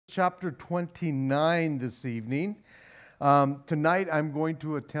Chapter 29 this evening. Tonight I'm going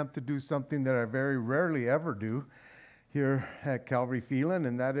to attempt to do something that I very rarely ever do here at Calvary Phelan,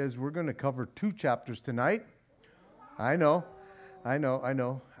 and that is we're going to cover 2 chapters tonight. I know.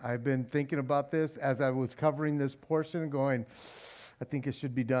 I've been thinking about this as I was covering this portion, going, I think it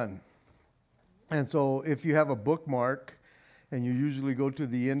should be done. And so if you have a bookmark and you usually go to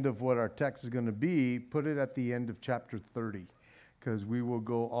the end of what our text is going to be, put it at the end of chapter 30. Because we will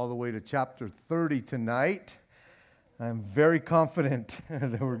go all the way to chapter 30 tonight. I'm very confident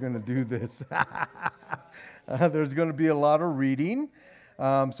that we're going to do this. There's going to be a lot of reading,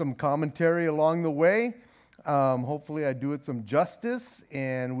 some commentary along the way. Hopefully I do it some justice,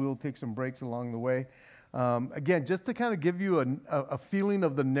 and we'll take some breaks along the way. Again, just to kind of give you a feeling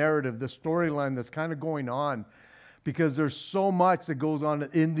of the narrative, the storyline that's kind of going on, because there's so much that goes on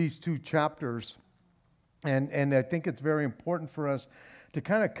in these 2 chapters. And I think it's very important for us to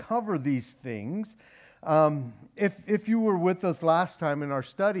kind of cover these things. If you were with us last time in our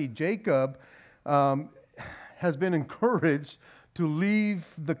study, Jacob has been encouraged to leave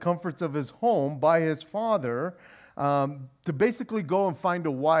the comforts of his home by his father to basically go and find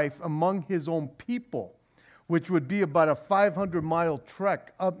a wife among his own people, which would be about a 500-mile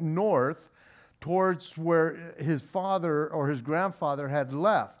trek up north towards where his father or his grandfather had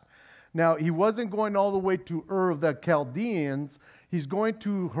left. Now, he wasn't going all the way to Ur of the Chaldeans. He's going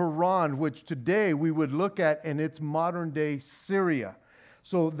to Haran, which today we would look at, and it's modern-day Syria.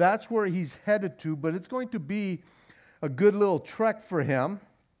 So that's where he's headed to, but it's going to be a good little trek for him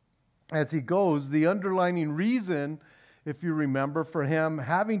as he goes. The underlining reason, if you remember, for him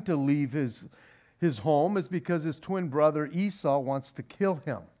having to leave his home is because his twin brother Esau wants to kill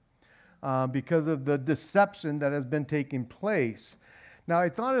him because of the deception that has been taking place. Now, I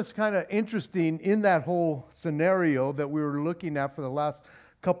thought it's kind of interesting in that whole scenario that we were looking at for the last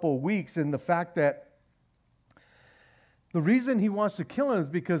couple of weeks, and the fact that the reason he wants to kill him is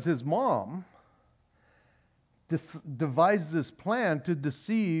because his mom devised this plan to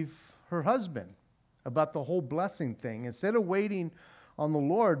deceive her husband about the whole blessing thing. Instead of waiting on the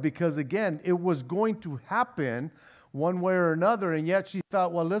Lord, because again, it was going to happen one way or another, and yet she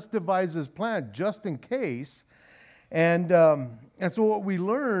thought, well, let's devise this plan just in case. And so what we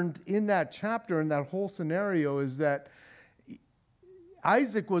learned in that chapter, in that whole scenario, is that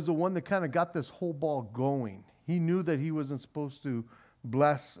Isaac was the one that kind of got this whole ball going. He knew that he wasn't supposed to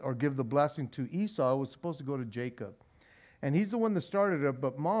bless or give the blessing to Esau. It was supposed to go to Jacob. And he's the one that started it,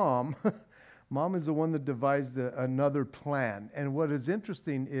 but Mom is the one that devised another plan. And what is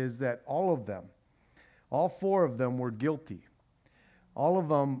interesting is that all of them, all 4 of them were guilty. All of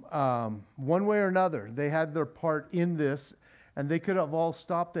them, one way or another, they had their part in this, and they could have all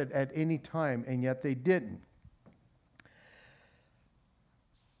stopped it at any time, and yet they didn't.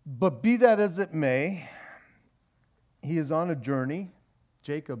 But be that as it may, he is on a journey,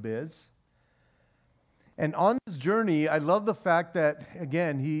 Jacob is. And on his journey, I love the fact that,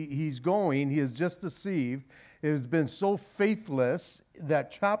 again, he is just deceived. It has been so faithless,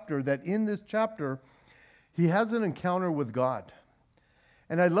 that chapter, that in this chapter, he has an encounter with God.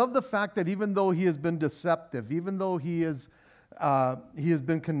 And I love the fact that even though he has been deceptive, even though he has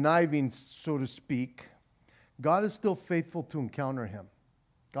been conniving, so to speak, God is still faithful to encounter him.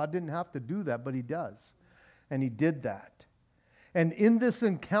 God didn't have to do that, but he does. And he did that. And in this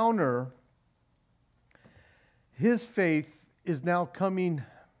encounter, his faith is now coming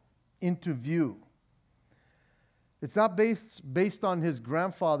into view. It's not based on his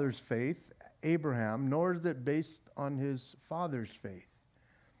grandfather's faith, Abraham, nor is it based on his father's faith.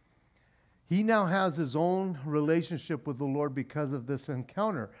 He now has his own relationship with the Lord because of this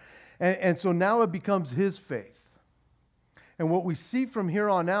encounter. And so now it becomes his faith. And what we see from here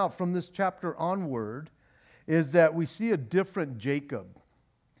on out, from this chapter onward, is that we see a different Jacob.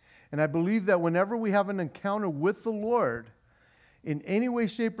 And I believe that whenever we have an encounter with the Lord, in any way,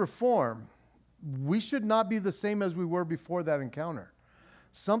 shape, or form, we should not be the same as we were before that encounter.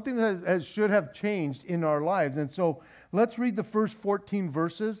 Something should have changed in our lives. And so let's read the first 14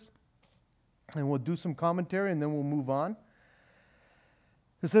 verses. And we'll do some commentary, and then we'll move on.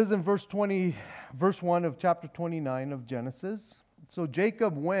 It says in verse 1 of chapter 29 of Genesis, so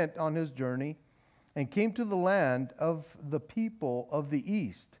Jacob went on his journey and came to the land of the people of the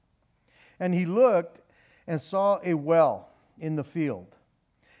east. And he looked and saw a well in the field.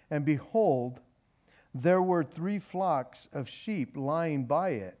 And behold, there were 3 flocks of sheep lying by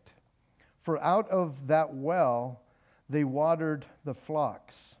it. For out of that well they watered the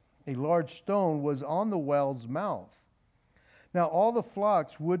flocks. A large stone was on the well's mouth. Now all the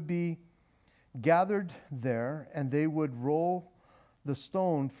flocks would be gathered there, and they would roll the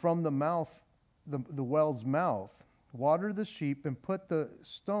stone from the mouth, the well's mouth, water the sheep, and put the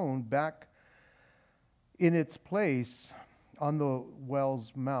stone back in its place on the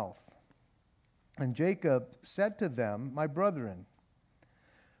well's mouth. And Jacob said to them, my brethren,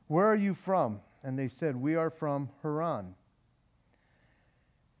 where are you from? And they said, we are from Haran.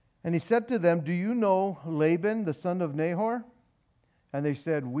 And he said to them, do you know Laban, the son of Nahor? And they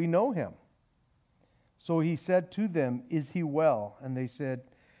said, we know him. So he said to them, is he well? And they said,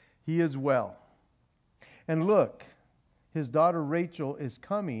 he is well. And look, his daughter Rachel is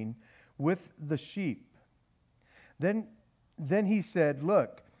coming with the sheep. Then he said,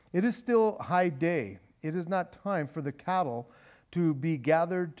 look, it is still high day. It is not time for the cattle to be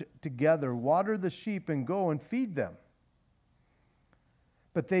gathered together. Water the sheep and go and feed them.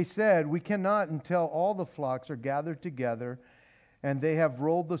 But they said, we cannot until all the flocks are gathered together and they have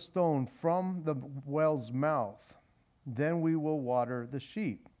rolled the stone from the well's mouth. Then we will water the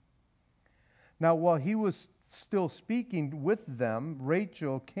sheep. Now while he was still speaking with them,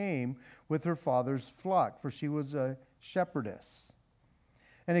 Rachel came with her father's flock, for she was a shepherdess.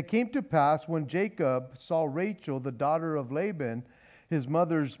 And it came to pass when Jacob saw Rachel, the daughter of Laban, his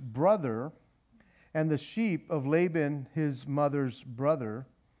mother's brother, and the sheep of Laban, his mother's brother,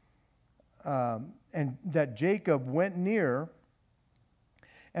 and that Jacob went near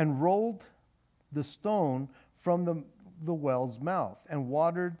and rolled the stone from the well's mouth and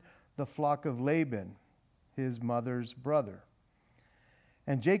watered the flock of Laban, his mother's brother.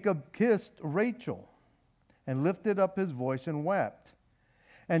 And Jacob kissed Rachel and lifted up his voice and wept.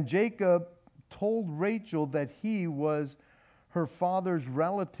 And Jacob told Rachel that he was her father's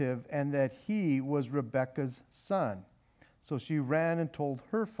relative and that he was Rebekah's son. So she ran and told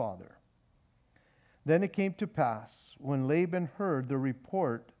her father. Then it came to pass, when Laban heard the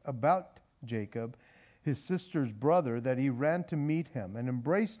report about Jacob, his sister's brother, that he ran to meet him and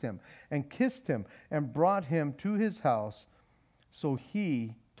embraced him and kissed him and brought him to his house. So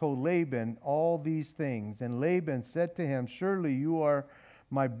he told Laban all these things. And Laban said to him, surely you are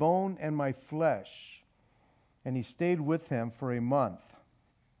my bone and my flesh. And he stayed with him for a month.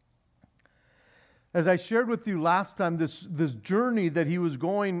 As I shared with you last time, this journey that he was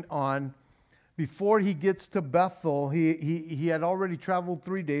going on, before he gets to Bethel, he had already traveled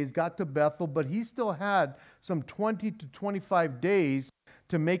 3 days, got to Bethel, but he still had some 20 to 25 days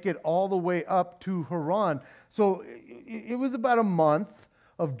to make it all the way up to Haran. So it was about a month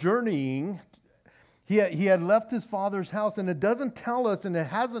of journeying. He had left his father's house, and it doesn't tell us, and it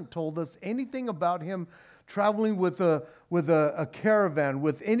hasn't told us anything about him traveling with a caravan,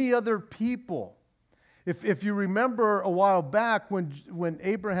 with any other people. If you remember a while back when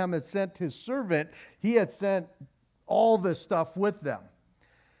Abraham had sent his servant, he had sent all this stuff with them.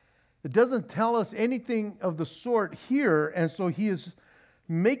 It doesn't tell us anything of the sort here, and so he is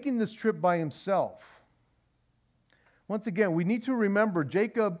making this trip by himself. Once again, we need to remember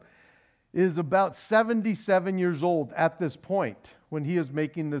Jacob is about 77 years old at this point when he is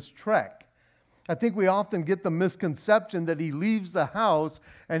making this trek. I think we often get the misconception that he leaves the house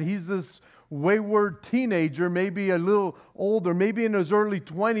and he's this wayward teenager, maybe a little older, maybe in his early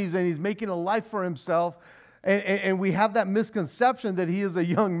 20s, and he's making a life for himself. And we have that misconception that he is a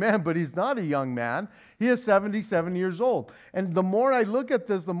young man, but he's not a young man. He is 77 years old. And the more I look at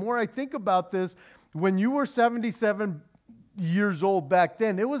this, the more I think about this, when you were 77 years old back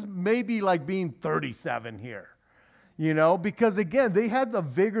then, it was maybe like being 37 here. You know, because again, they had the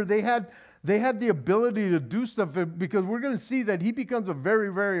vigor, they had the ability to do stuff, because we're going to see that he becomes a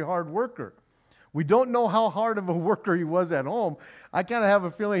very, very hard worker. We don't know how hard of a worker he was at home. I kind of have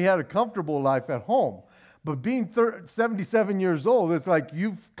a feeling he had a comfortable life at home. But being 77 years old, it's like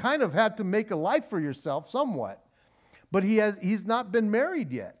you've kind of had to make a life for yourself somewhat. But he's not been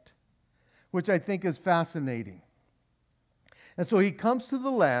married yet, which I think is fascinating. And so he comes to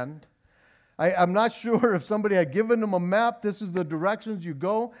the land. I'm not sure if somebody had given him a map. This is the directions you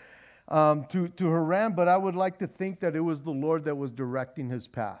go to Haran, but I would like to think that it was the Lord that was directing his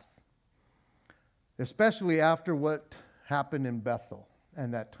path, especially after what happened in Bethel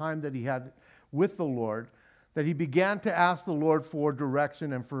and that time that he had with the Lord, that he began to ask the Lord for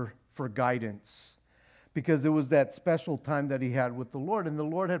direction and for guidance, because it was that special time that he had with the Lord, and the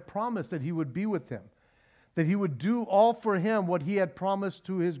Lord had promised that he would be with him, that he would do all for him what he had promised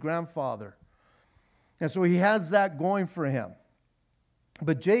to his grandfather. And so he has that going for him.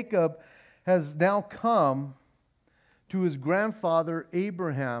 But Jacob has now come to his grandfather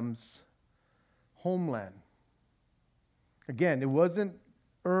Abraham's homeland. Again, it wasn't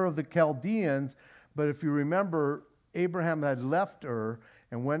Ur of the Chaldeans, but if you remember, Abraham had left Ur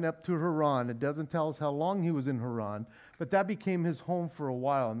and went up to Haran. It doesn't tell us how long he was in Haran, but that became his home for a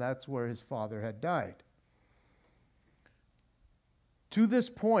while, and that's where his father had died. To this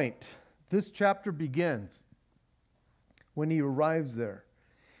point, this chapter begins when he arrives there.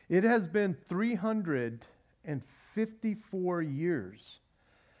 It has been 354 years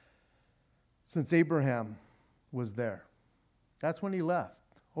since Abraham was there. That's when he left.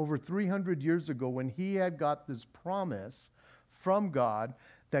 Over 300 years ago, when he had got this promise from God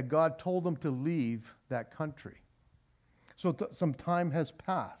that God told him to leave that country. So some time has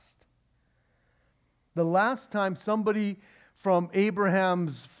passed. The last time somebody from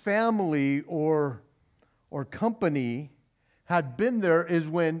Abraham's family or company had been there is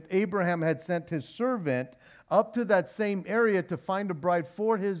when Abraham had sent his servant up to that same area to find a bride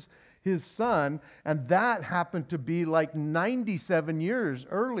for his son, and that happened to be like 97 years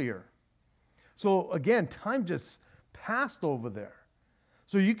earlier. So again, time just passed over there.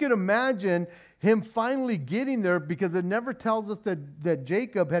 So you can imagine him finally getting there, because it never tells us that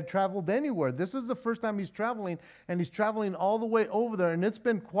Jacob had traveled anywhere. This is the first time he's traveling, and he's traveling all the way over there, and it's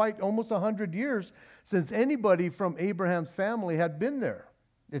been quite almost 100 years since anybody from Abraham's family had been there,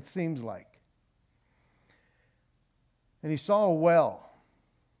 it seems like. And he saw a well.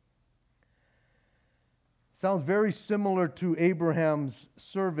 Sounds very similar to Abraham's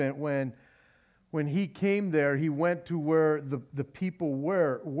servant. When he came there, he went to where the people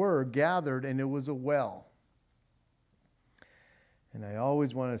were gathered, and it was a well. And I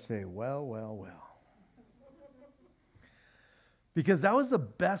always want to say, well, well, well. Because that was the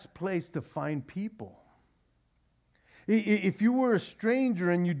best place to find people. If you were a stranger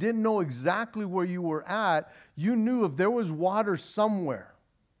and you didn't know exactly where you were at, you knew if there was water somewhere.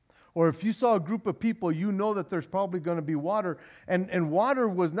 Or if you saw a group of people, you know that there's probably going to be water. And water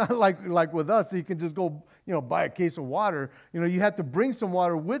was not like with us. So you can just go, buy a case of water. You had to bring some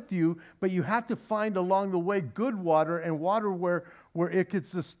water with you, but you had to find along the way good water, and water where it could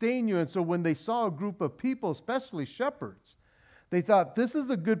sustain you. And so when they saw a group of people, especially shepherds, they thought, this is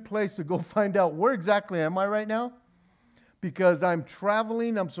a good place to go find out where exactly am I right now? Because I'm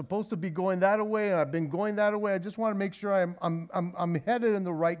traveling, I'm supposed to be going that way, and I've been going that way. I just want to make sure I'm headed in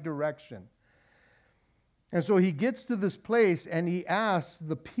the right direction. And so he gets to this place, and he asks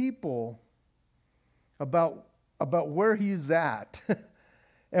the people about where he's at.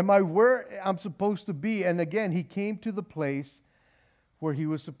 Am I where I'm supposed to be? And again, he came to the place where he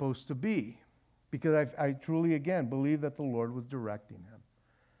was supposed to be, because I truly, again, believe that the Lord was directing him.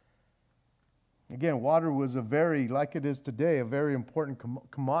 Again, water was like it is today, a very important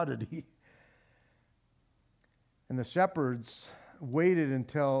commodity. And the shepherds waited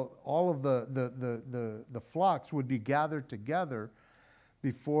until all of the flocks would be gathered together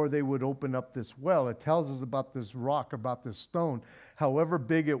before they would open up this well. It tells us about this rock, about this stone. However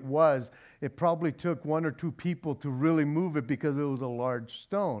big it was, it probably took one or two people to really move it, because it was a large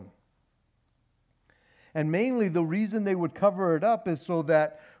stone. And mainly the reason they would cover it up is so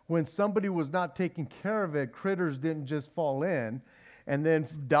that when somebody was not taking care of it, critters didn't just fall in and then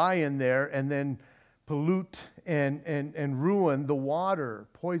die in there and then pollute and ruin the water,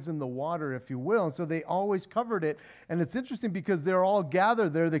 poison the water, if you will. And so they always covered it. And it's interesting because they're all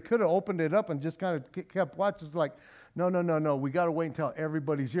gathered there. They could have opened it up and just kind of kept watch. It's like, no. We got to wait until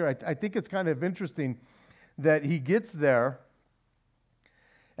everybody's here. I think it's kind of interesting that he gets there.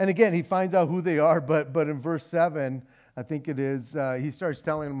 And again, he finds out who they are, but in verse 7, I think it is, he starts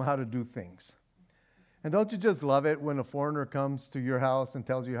telling them how to do things. And don't you just love it when a foreigner comes to your house and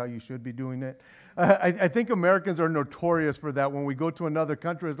tells you how you should be doing it? I think Americans are notorious for that. When we go to another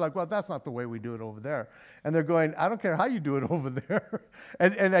country, it's like, well, that's not the way we do it over there. And they're going, I don't care how you do it over there.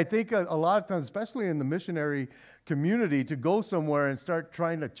 and I think a lot of times, especially in the missionary community, to go somewhere and start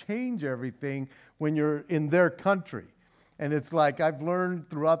trying to change everything when you're in their country. And it's like, I've learned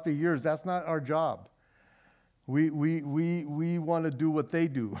throughout the years, that's not our job. We want to do what they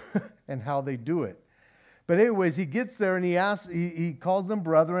do and how they do it. But anyways, he gets there and he calls them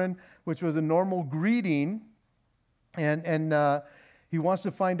brethren, which was a normal greeting. And he wants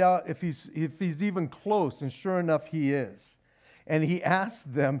to find out if he's even close, and sure enough, he is. And he asks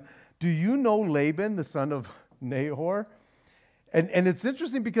them, do you know Laban, the son of Nahor? And it's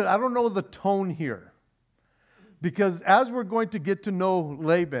interesting because I don't know the tone here. Because as we're going to get to know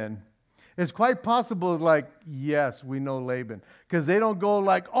Laban, it's quite possible like, yes, we know Laban. Because they don't go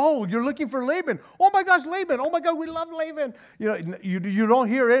like, oh, you're looking for Laban. Oh my gosh, Laban. Oh my God, we love Laban. You don't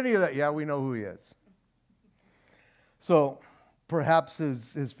hear any of that. Yeah, we know who he is. So perhaps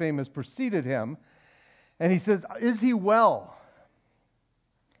his fame has preceded him. And he says, is he well?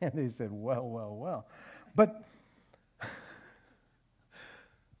 And they said, well. But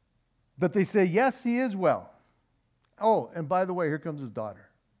But they say, yes, he is well. Oh, and by the way, here comes his daughter.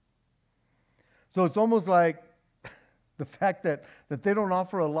 So it's almost like the fact that they don't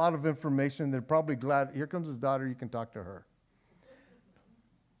offer a lot of information. They're probably glad, here comes his daughter, you can talk to her.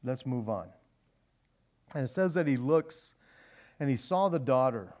 Let's move on. And it says that he looks and he saw the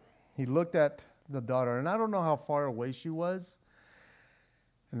daughter. He looked at the daughter, and I don't know how far away she was,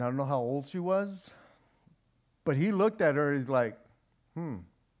 and I don't know how old she was, but he looked at her, he's like,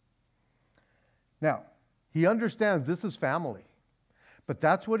 Now, he understands this is family, but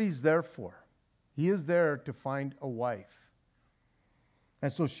that's what he's there for. He is there to find a wife.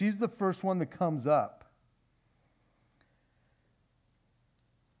 And so she's the first one that comes up.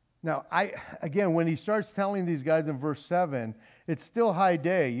 Now, again, when he starts telling these guys in verse 7, it's still high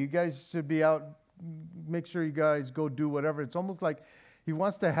day. You guys should be out. Make sure you guys go do whatever. It's almost like he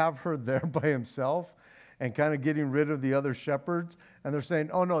wants to have her there by himself and kind of getting rid of the other shepherds. And they're saying,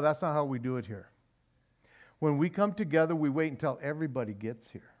 oh, no, that's not how we do it here. When we come together, we wait until everybody gets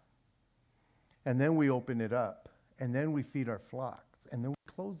here. And then we open it up. And then we feed our flocks. And then we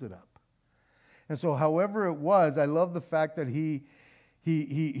close it up. And so however it was, I love the fact that he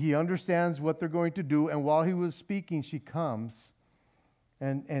understands what they're going to do. And while he was speaking, she comes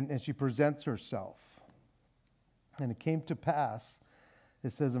and she presents herself. And it came to pass,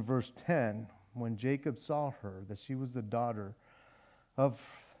 it says in verse 10, when Jacob saw her, that she was the daughter of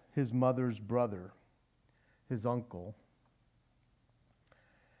his mother's brother, his uncle,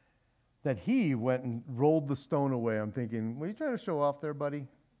 that he went and rolled the stone away. I'm thinking, what are you trying to show off there, buddy?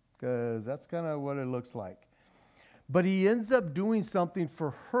 Because that's kind of what it looks like. But he ends up doing something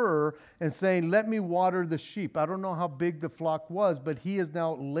for her and saying, let me water the sheep. I don't know how big the flock was, but he is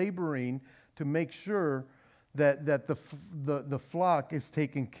now laboring to make sure that the flock is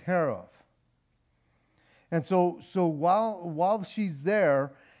taken care of. And so while she's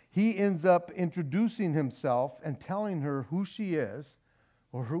there, he ends up introducing himself and telling her who she is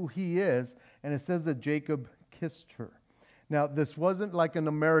or who he is. And it says that Jacob kissed her. Now, this wasn't like an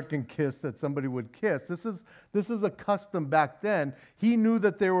American kiss that somebody would kiss. This is a custom back then. He knew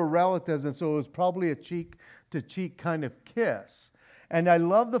that they were relatives, and so it was probably a cheek-to-cheek kind of kiss. And I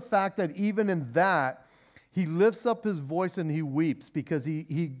love the fact that even in that, he lifts up his voice and he weeps because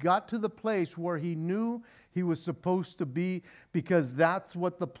he got to the place where he knew he was supposed to be, because that's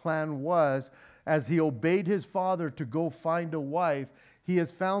what the plan was. As he obeyed his father to go find a wife, he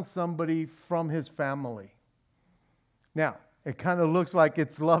has found somebody from his family. Now, it kind of looks like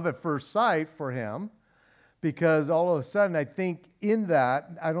it's love at first sight for him, because all of a sudden, I think in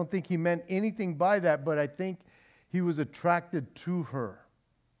that, I don't think he meant anything by that, but I think he was attracted to her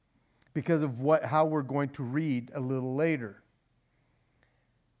because of how we're going to read a little later.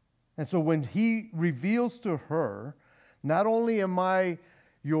 And so when he reveals to her, not only am I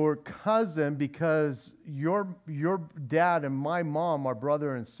your cousin because your dad and my mom are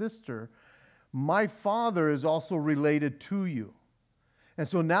brother and sister, my father is also related to you. And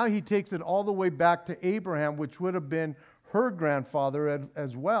so now he takes it all the way back to Abraham, which would have been her grandfather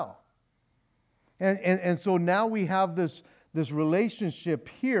as well. And so now we have this relationship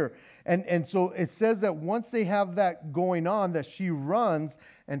here. And so it says that once they have that going on, that she runs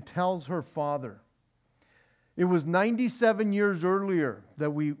and tells her father. It was 97 years earlier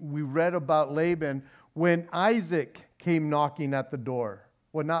that we read about Laban when Isaac came knocking at the door.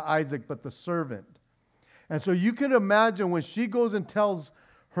 Well, not Isaac, but the servant. And so you can imagine when she goes and tells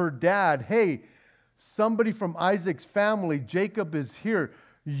her dad, hey, somebody from Isaac's family, Jacob, is here.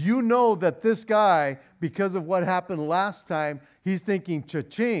 You know that this guy, because of what happened last time, he's thinking,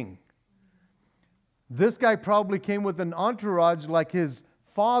 cha-ching. This guy probably came with an entourage like his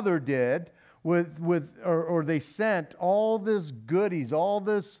father did, or they sent all this goodies, all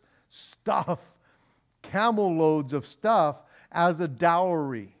this stuff, camel loads of stuff, as a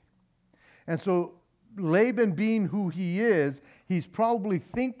dowry. And so Laban, being who he is, he's probably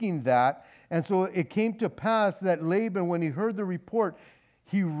thinking that. And so it came to pass that Laban, when he heard the report,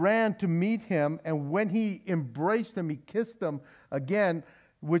 he ran to meet him. And when he embraced him, he kissed him again,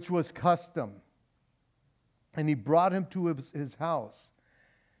 which was custom. And he brought him to his house.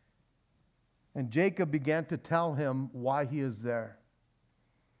 And Jacob began to tell him why he is there.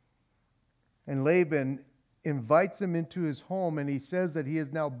 And Laban invites him into his home, and he says that he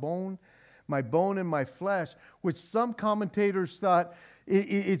is now my bone and my flesh, which some commentators thought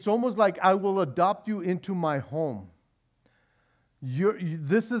it's almost like I will adopt you into my home.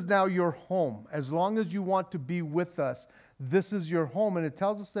 This is now your home. As long as you want to be with us, this is your home. And it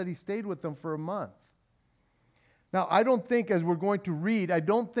tells us that he stayed with them for a month. Now, I don't think, as we're going to read, I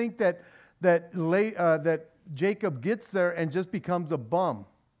don't think that Jacob gets there and just becomes a bum.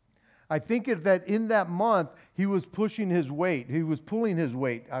 I think that in that month, he was pushing his weight. He was pulling his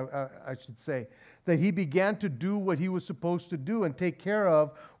weight, I should say. That he began to do what he was supposed to do and take care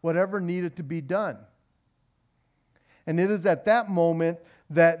of whatever needed to be done. And it is at that moment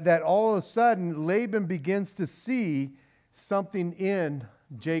that all of a sudden Laban begins to see something in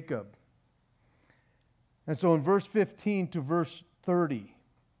Jacob. And so in verse 15 to verse 30,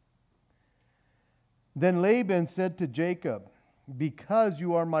 then Laban said to Jacob, because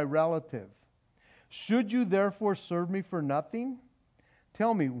you are my relative, should you therefore serve me for nothing?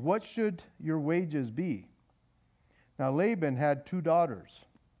 Tell me, what should your wages be? Now Laban had 2 daughters.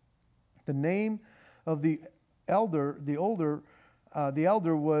 The name of the elder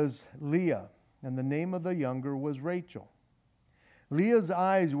was Leah, and the name of the younger was Rachel. Leah's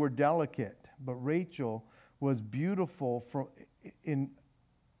eyes were delicate, but Rachel was beautiful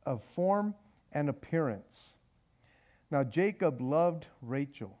of form and appearance. Now Jacob loved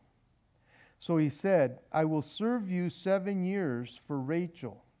Rachel. So he said, I will serve you 7 years for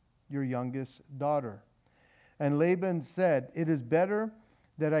Rachel, your youngest daughter. And Laban said, it is better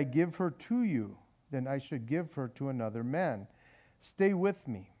that I give her to you than I should give her to another man. Stay with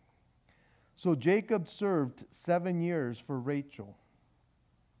me. So Jacob served 7 years for Rachel.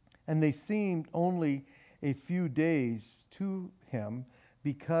 And they seemed only a few days to him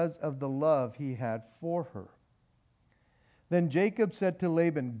because of the love he had for her. Then Jacob said to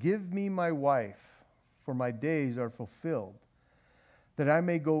Laban, give me my wife, for my days are fulfilled, that I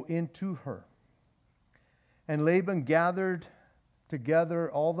may go in to her. And Laban gathered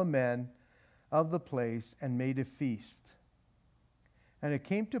together all the men of the place and made a feast. And it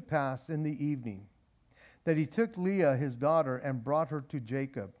came to pass in the evening that he took Leah his daughter and brought her to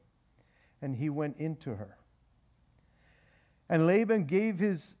Jacob, and he went into her. And Laban gave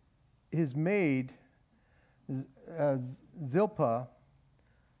his maid Zilpah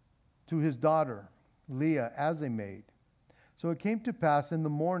to his daughter Leah as a maid. So it came to pass in the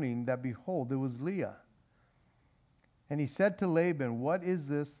morning that, behold, there was Leah. And he said to Laban, what is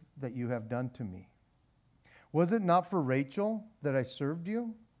this that you have done to me? Was it not for Rachel that I served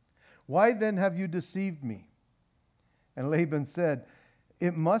you? Why then have you deceived me? And Laban said,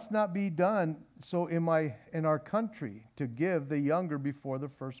 it must not be done so in our country to give the younger before the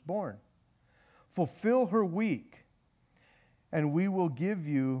firstborn. Fulfill her week, and we will give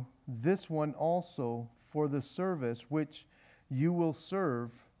you this one also for the service which you will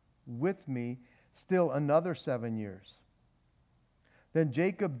serve with me still another 7 years. Then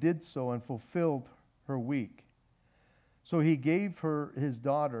Jacob did so and fulfilled her week. So he gave her his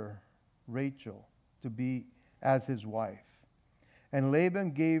daughter Rachel to be as his wife. And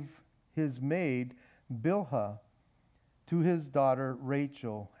Laban gave his maid Bilhah to his daughter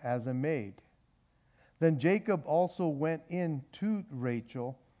Rachel as a maid. Then Jacob also went in to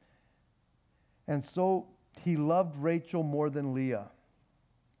Rachel, and so he loved Rachel more than Leah.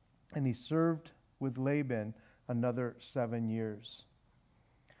 And he served with Laban another 7 years.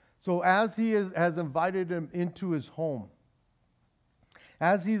 So as he has invited him into his home,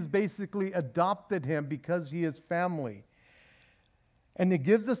 as he's basically adopted him because he is family, and it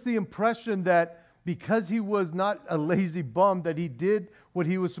gives us the impression that because he was not a lazy bum, that he did what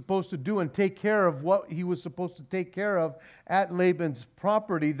he was supposed to do and take care of what he was supposed to take care of at Laban's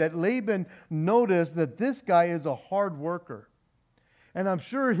property, that Laban noticed that this guy is a hard worker. And I'm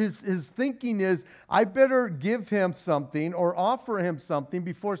sure his thinking is, I better give him something or offer him something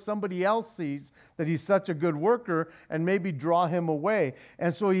before somebody else sees that he's such a good worker and maybe draw him away.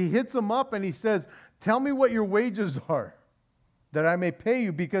 And so he hits him up and he says, tell me what your wages are, that I may pay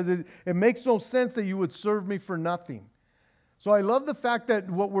you, because it makes no sense that you would serve me for nothing. So I love the fact that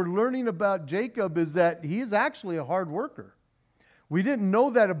what we're learning about Jacob is that he is actually a hard worker. We didn't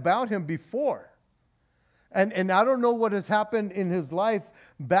know that about him before. And I don't know what has happened in his life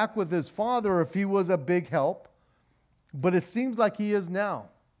back with his father, if he was a big help, but it seems like he is now.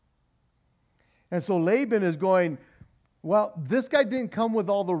 And so Laban is going, well, this guy didn't come with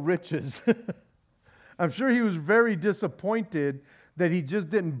all the riches. I'm sure he was very disappointed that he just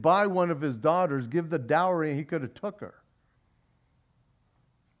didn't buy one of his daughters, give the dowry, and he could have took her.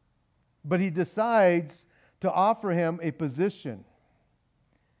 But he decides to offer him a position.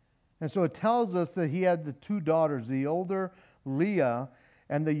 And so it tells us that he had the 2 daughters, the older Leah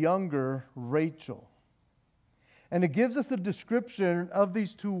and the younger Rachel. And it gives us a description of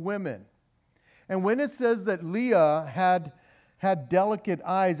these 2 women. And when it says that Leah had delicate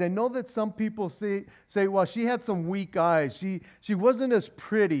eyes, I know that some people say, well, she had some weak eyes. She wasn't as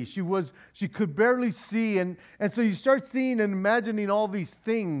pretty. She could barely see. And so you start seeing and imagining all these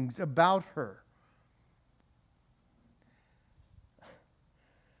things about her.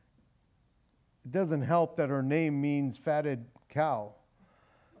 It doesn't help that her name means fatted cow.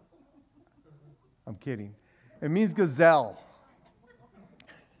 I'm kidding. It means gazelle.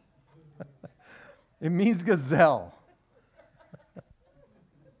 It means gazelle.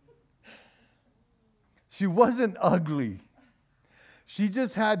 She wasn't ugly. She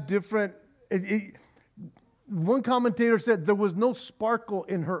just had different... one commentator said there was no sparkle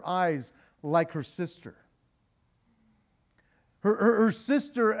in her eyes like her sister. Her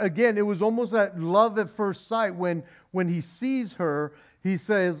sister, again, it was almost that love at first sight. When he sees her, he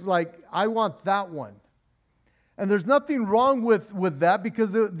says, like, I want that one. And there's nothing wrong with that,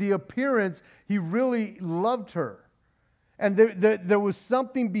 because the appearance, he really loved her. And there was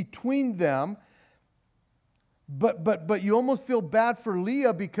something between them. But you almost feel bad for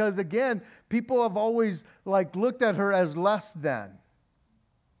Leah, because, again, people have always like looked at her as less than.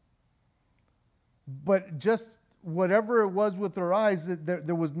 But just whatever it was with her eyes,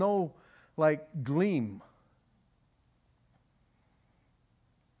 there was no like gleam.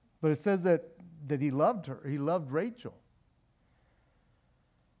 But it says that he loved her. He loved Rachel.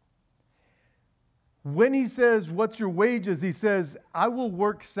 When he says, what's your wages? He says, I will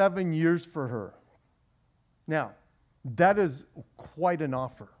work 7 years for her. Now, that is quite an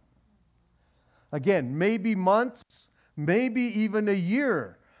offer. Again, maybe months, maybe even a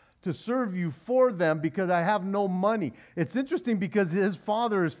year to serve you for them, because I have no money. It's interesting because his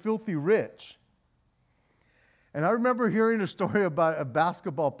father is filthy rich. And I remember hearing a story about a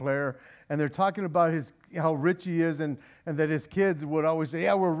basketball player, and they're talking about how rich he is, and that his kids would always say,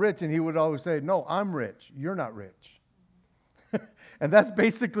 yeah, we're rich. And he would always say, no, I'm rich. You're not rich. And that's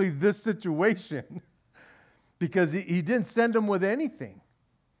basically this situation. Because he didn't send him with anything.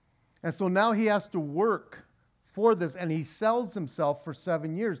 And so now he has to work for this, and he sells himself for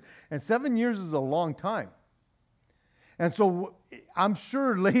 7 years. And 7 years is a long time. And so I'm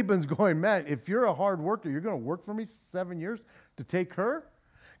sure Laban's going, man, if you're a hard worker, you're going to work for me 7 years to take her?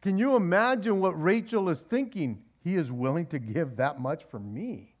 Can you imagine what Rachel is thinking? He is willing to give that much for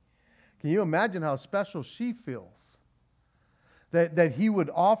me. Can you imagine how special she feels? That he would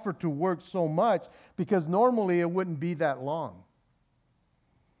offer to work so much, because normally it wouldn't be that long.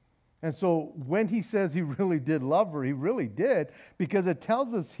 And so when he says he really did love her, he really did, because it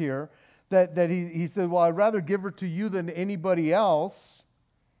tells us here that he said, well, I'd rather give her to you than anybody else.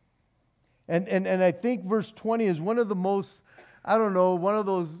 And I think verse 20 is one of the most, I don't know, one of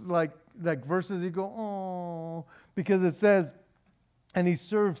those like verses you go, oh, because it says, and he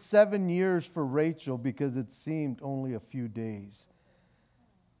served 7 years for Rachel, because it seemed only a few days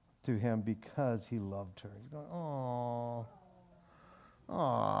to him, because he loved her. He's going, oh,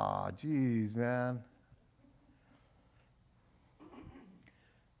 geez, man.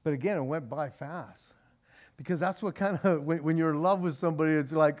 But again, it went by fast, because that's what kind of, when you're in love with somebody,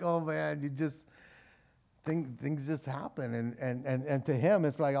 it's like, oh man, you just, things just happen. And to him,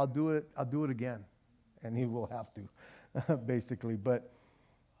 it's like, I'll do it again. And he will have to. Basically, but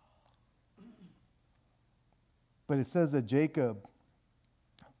it says that Jacob,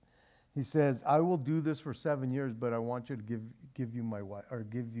 he says, I will do this for 7 years, but I want you to give you my wife, or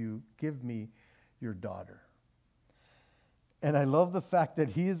give me your daughter. And I love the fact that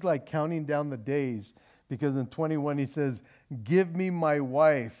he is like counting down the days, because in 21 he says, give me my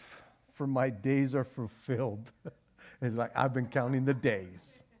wife, for my days are fulfilled. It's like, I've been counting the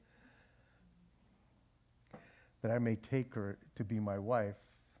days, that I may take her to be my wife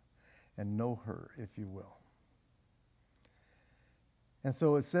and know her, if you will. And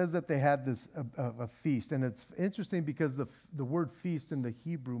so it says that they had this a feast. And it's interesting because the word feast in the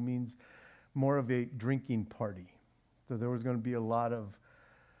Hebrew means more of a drinking party. So there was going to be a lot of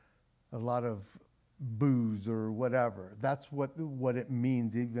booze or whatever. That's what it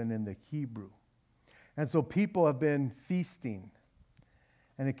means even in the Hebrew. And so people have been feasting.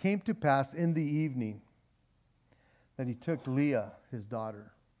 And it came to pass in the evening that he took Leah, his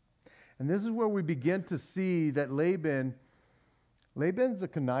daughter. And this is where we begin to see that Laban's a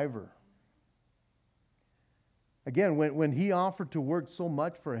conniver. Again, when he offered to work so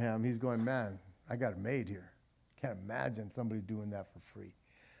much for him, he's going, man, I got it made here. Can't imagine somebody doing that for free.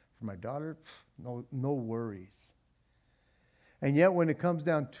 For my daughter, no worries. And yet when it comes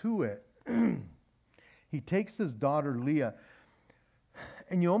down to it, he takes his daughter Leah,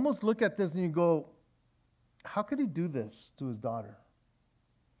 and you almost look at this and you go, how could he do this to his daughter?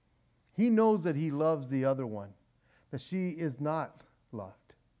 He knows that he loves the other one, that she is not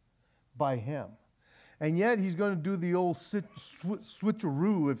loved by him. And yet he's going to do the old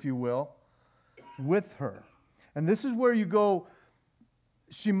switcheroo, if you will, with her. And this is where you go,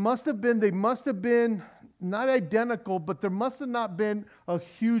 they must have been not identical, but there must have not been a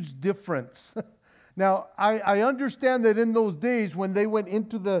huge difference Now, I understand that in those days when they went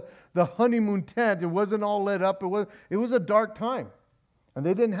into the honeymoon tent, it wasn't all lit up. It was a dark time. And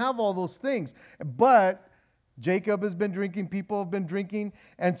they didn't have all those things. But Jacob has been drinking, people have been drinking,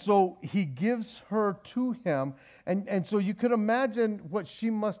 and so he gives her to him. And so you could imagine what she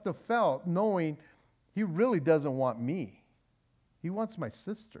must have felt, knowing he really doesn't want me. He wants my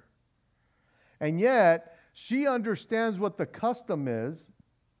sister. And yet, she understands what the custom is.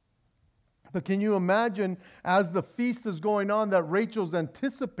 But can you imagine, as the feast is going on, that Rachel's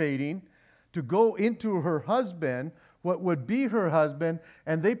anticipating to go into her husband, what would be her husband,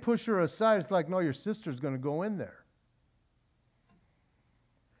 and they push her aside. It's like, no, your sister's going to go in there.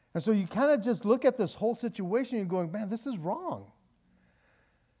 And so you kind of just look at this whole situation and going, man, this is wrong.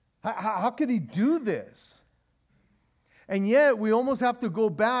 How could he do this? And yet we almost have to go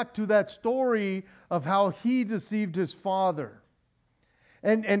back to that story of how he deceived his father.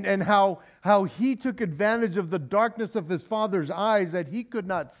 And how he took advantage of the darkness of his father's eyes that he could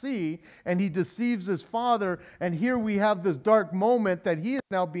not see, and he deceives his father. And here we have this dark moment that he is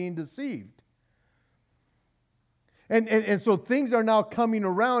now being deceived. And so things are now coming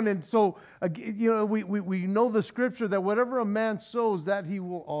around. And so, we know the scripture that whatever a man sows, that he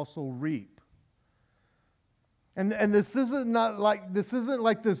will also reap. And this isn't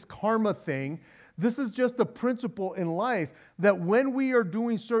like this karma thing. This is just a principle in life that when we are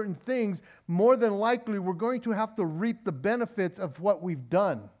doing certain things, more than likely we're going to have to reap the benefits of what we've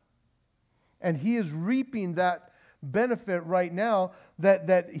done. And he is reaping that benefit right now,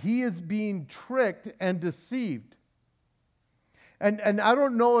 that he is being tricked and deceived. And I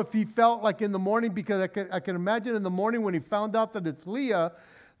don't know if he felt like in the morning, because I can imagine in the morning when he found out that it's Leah,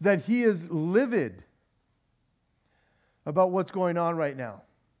 that he is livid about what's going on right now.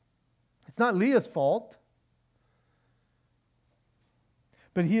 It's not Leah's fault.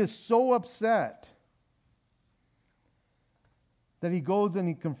 But he is so upset that he goes and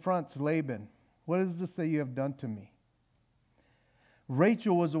he confronts Laban. What is this that you have done to me?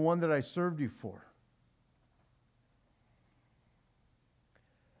 Rachel was the one that I served you for.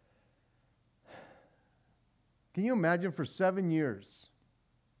 Can you imagine for 7 years?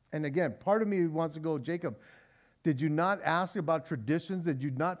 And again, part of me wants to go, Jacob, did you not ask about traditions? Did you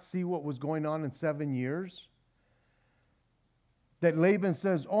not see what was going on in 7 years? That Laban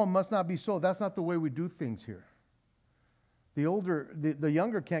says, oh, it must not be so. That's not the way we do things here. The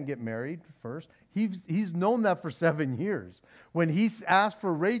younger can't get married first. He's known that for 7 years. When he asked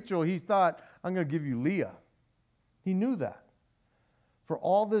for Rachel, he thought, I'm going to give you Leah. He knew that for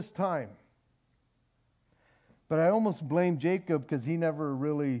all this time. But I almost blame Jacob because he never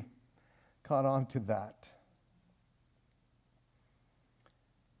really caught on to that.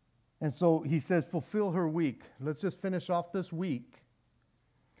 And so he says, fulfill her week. Let's just finish off this week.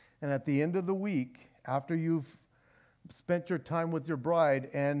 And at the end of the week, after you've spent your time with your bride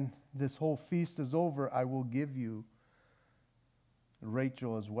and this whole feast is over, I will give you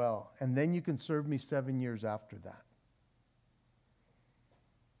Rachel as well. And then you can serve me 7 years after that.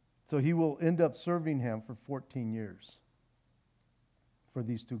 So he will end up serving him for 14 years for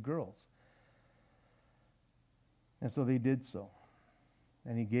these two girls. And so they did so.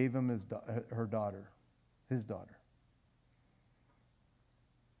 And he gave him his daughter.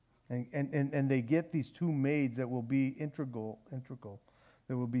 And they get these two maids that will be integral,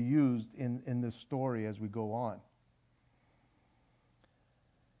 that will be used in this story as we go on.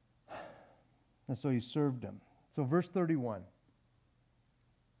 And so he served them. So verse 31.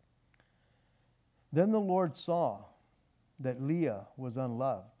 Then the Lord saw that Leah was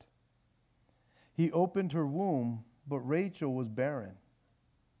unloved. He opened her womb, but Rachel was barren.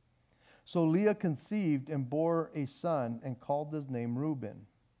 So Leah conceived and bore a son and called his name Reuben.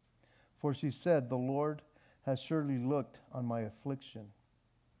 For she said, the Lord has surely looked on my affliction.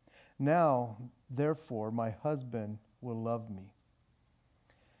 Now, therefore, my husband will love me.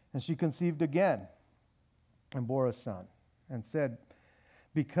 And she conceived again and bore a son and said,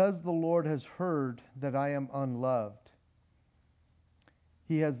 because the Lord has heard that I am unloved,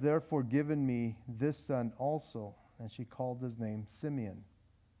 he has therefore given me this son also. And she called his name Simeon.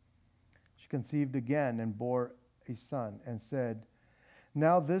 She conceived again and bore a son and said,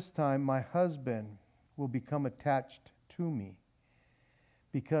 now this time my husband will become attached to me,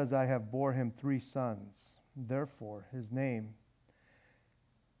 because I have bore him 3 sons. Therefore his name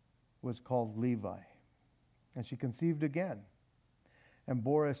was called Levi. And she conceived again and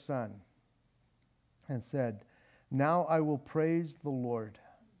bore a son and said, now I will praise the Lord.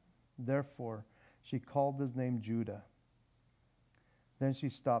 Therefore she called his name Judah. Then she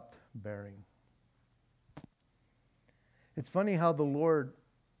stopped bearing. It's funny how the Lord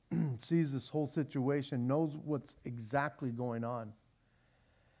sees this whole situation, knows what's exactly going on.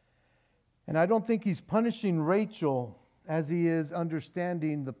 And I don't think he's punishing Rachel as he is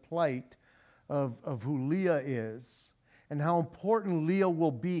understanding the plight of who Leah is and how important Leah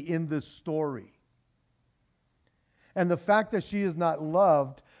will be in this story. And the fact that she is not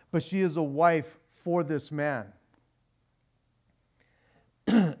loved, but she is a wife for this man.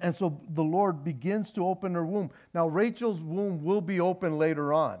 And so the Lord begins to open her womb. Now, Rachel's womb will be open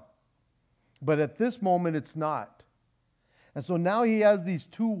later on, but at this moment it's not. And so now he has these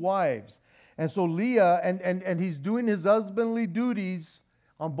two wives. And so Leah, and he's doing his husbandly duties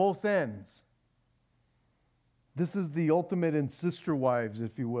on both ends. This is the ultimate in sister wives,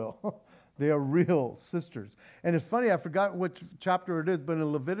 if you will. They are real sisters. And it's funny, I forgot which chapter it is, but in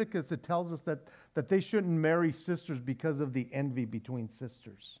Leviticus it tells us that they shouldn't marry sisters because of the envy between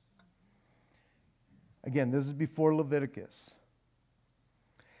sisters. Again, this is before Leviticus.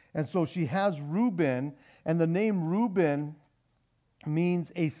 And so she has Reuben, and the name Reuben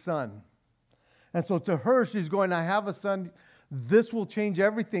means a son. And so to her, she's going, I have a son. This will change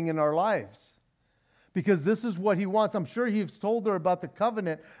everything in our lives. Because this is what he wants. I'm sure he's told her about the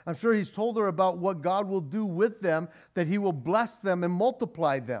covenant. I'm sure he's told her about what God will do with them, that he will bless them and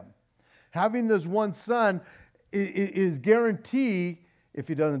multiply them. Having this one son is guarantee, if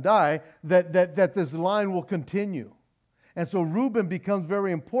he doesn't die, that this line will continue. And so Reuben becomes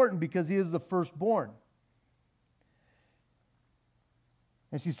very important because he is the firstborn.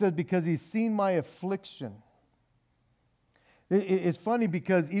 And she says, because he's seen my affliction. It's funny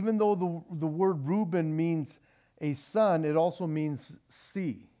because even though the word Reuben means a son, it also means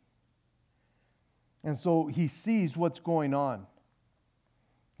see. And so he sees what's going on.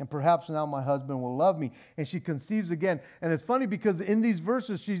 And perhaps now my husband will love me. And she conceives again. And it's funny because in these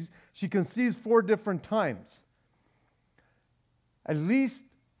verses, she conceives 4 different times. At least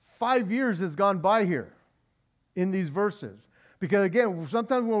 5 years has gone by here in these verses. Because again,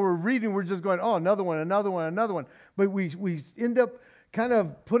 sometimes when we're reading, we're just going, oh, another one, another one, another one. But we end up kind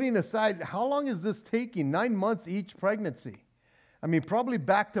of putting aside, how long is this taking? 9 months each pregnancy. I mean, probably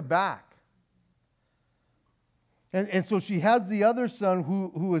back to back. And so she has the other son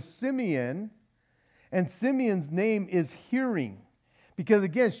who is Simeon. And Simeon's name is hearing. Because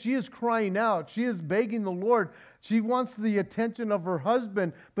again, she is crying out. She is begging the Lord. She wants the attention of her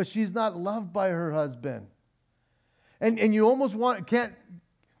husband, but she's not loved by her husband. And you almost can't,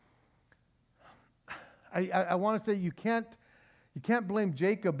 I want to say you can't blame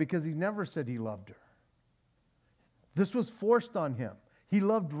Jacob because he never said he loved her. This was forced on him. He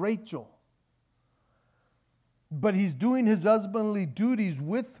loved Rachel. But he's doing his husbandly duties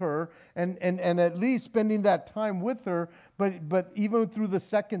with her and at least spending that time with her, but even through the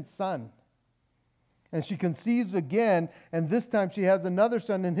second son. And she conceives again, and this time she has another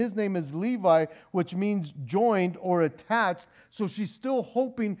son, and his name is Levi, which means joined or attached. So she's still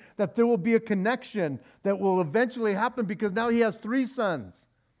hoping that there will be a connection that will eventually happen because now he has 3 sons.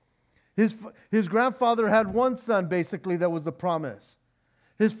 His grandfather had 1 son, basically, that was the promise.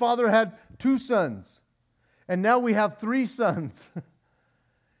 His father had 2 sons. And now we have 3 sons.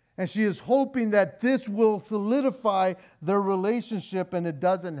 And she is hoping that this will solidify their relationship, and it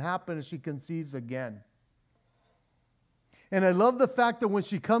doesn't happen, and she conceives again. And I love the fact that when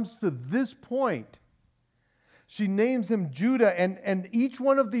she comes to this point, she names him Judah, and each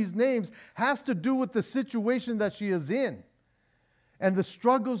one of these names has to do with the situation that she is in and the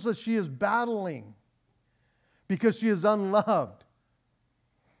struggles that she is battling because she is unloved.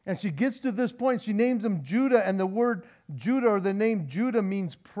 And she gets to this point, she names him Judah, and the word Judah, or the name Judah,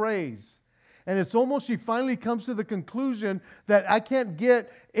 means praise. And it's almost she finally comes to the conclusion that I can't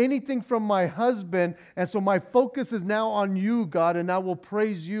get anything from my husband, and so my focus is now on you, God, and I will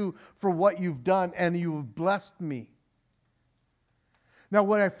praise you for what you've done, and you've blessed me. Now,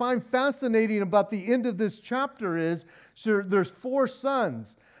 what I find fascinating about the end of this chapter is, sure, there's 4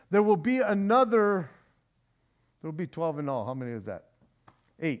 sons. There will be 12 in all. How many is that?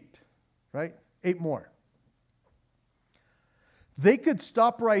 8, right? 8 more. They could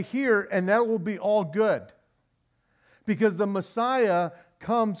stop right here and that will be all good. Because the Messiah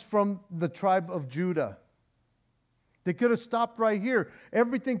comes from the tribe of Judah. They could have stopped right here.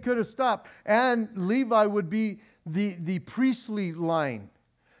 Everything could have stopped. And Levi would be the priestly line.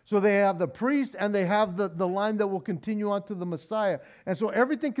 So they have the priest and they have the line that will continue on to the Messiah. And so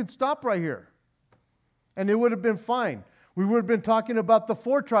everything could stop right here. And it would have been fine. We would have been talking about the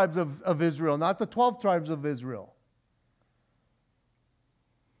 4 tribes of Israel, not the 12 tribes of Israel.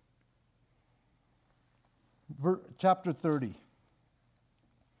 Chapter 30.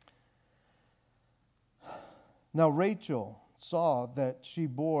 Now Rachel saw that she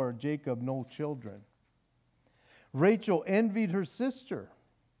bore Jacob no children. Rachel envied her sister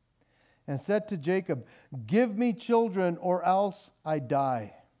and said to Jacob, "Give me children or else I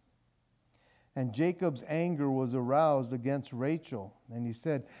die." And Jacob's anger was aroused against Rachel. And he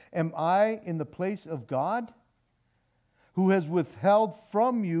said, "Am I in the place of God, who has withheld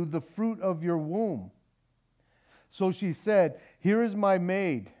from you the fruit of your womb?" So she said, "Here is my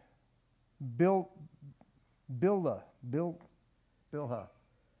maid, Bilhah.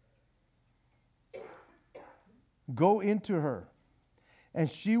 Go into her, and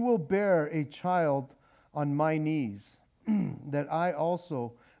she will bear a child on my knees, that I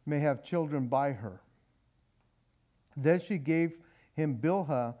also may have children by her." Then she gave him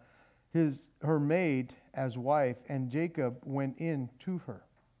Bilhah, her maid, as wife, and Jacob went in to her.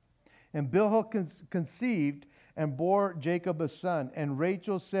 And Bilhah conceived and bore Jacob a son. And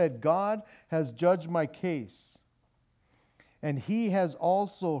Rachel said, "God has judged my case, and he has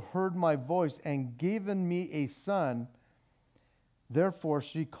also heard my voice and given me a son." Therefore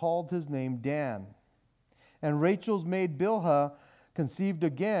she called his name Dan. And Rachel's maid Bilhah conceived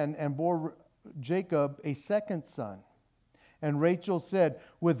again and bore Jacob a second son. And Rachel said,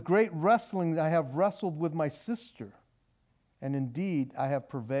 "With great wrestling I have wrestled with my sister, and indeed I have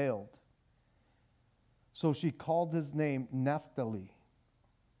prevailed." So she called his name Naphtali.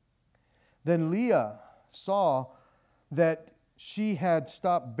 Then Leah saw that she had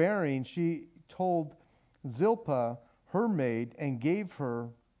stopped bearing. She told Zilpah, her maid, and gave her,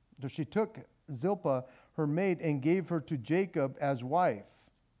 so she took Zilpah, her maid, and gave her to Jacob as wife.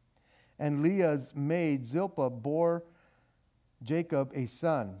 And Leah's maid Zilpah bore Jacob a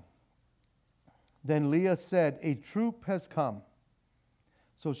son. Then Leah said, "A troop has come."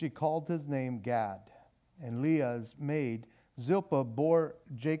 So she called his name Gad. And Leah's maid Zilpah bore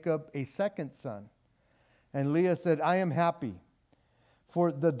Jacob a second son. And Leah said, "I am happy,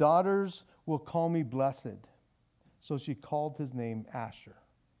 for the daughters will call me blessed." So she called his name Asher.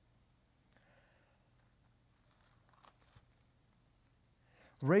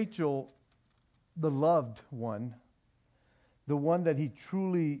 Rachel, the loved one, the one that he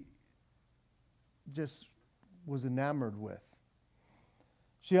truly just was enamored with.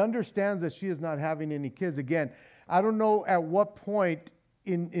 She understands that she is not having any kids. Again, I don't know at what point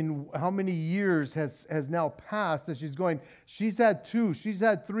in how many years has now passed that she's had 2, she's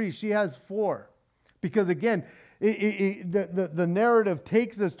had 3, she has 4. Because again, the narrative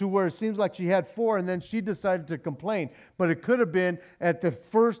takes us to where it seems like she had 4 and then she decided to complain. But it could have been at the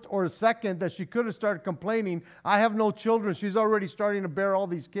first or second that she could have started complaining, "I have no children." She's already starting to bear all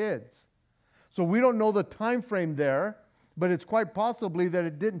these kids. So we don't know the time frame there, but it's quite possibly that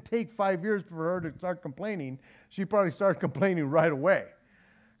it didn't take 5 years for her to start complaining. She probably started complaining right away,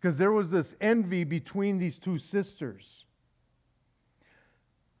 because there was this envy between these two sisters.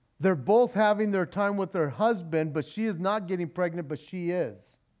 They're both having their time with their husband, but she is not getting pregnant, but she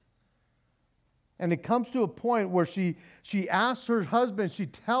is. And it comes to a point where she asks her husband, she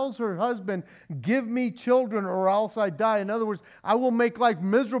tells her husband, "Give me children or else I die." In other words, I will make life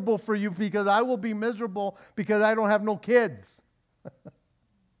miserable for you because I will be miserable because I don't have no kids.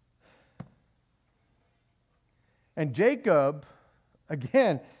 And Jacob,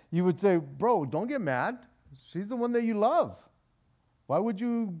 again, you would say, "Bro, don't get mad. She's the one that you love. Why would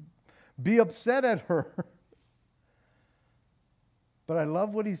you be upset at her?" But I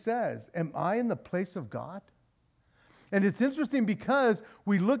love what he says. Am I in the place of God? And it's interesting because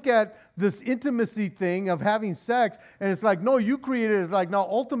we look at this intimacy thing of having sex, and it's like, no, you created it. It's like, no,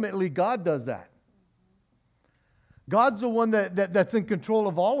 ultimately God does that. God's the one that's in control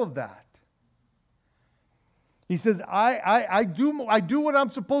of all of that. He says, I do what I'm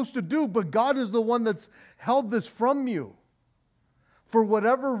supposed to do, but God is the one that's held this from you for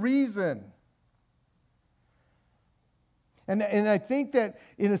whatever reason. And I think that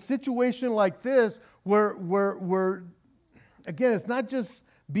in a situation like this, where again, it's not just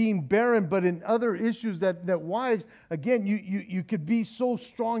being barren, but in other issues that wives, again, you could be so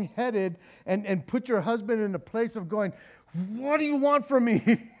strong-headed and put your husband in a place of going, "What do you want from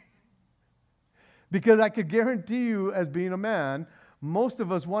me?" Because I could guarantee you, as being a man, most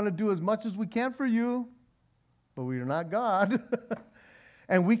of us want to do as much as we can for you, but we are not God.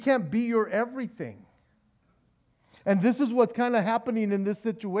 And we can't be your everything. And this is what's kind of happening in this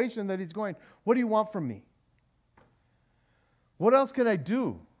situation, that he's going, "What do you want from me? What else can I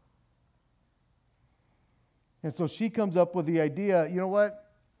do?" And so she comes up with the idea, "You know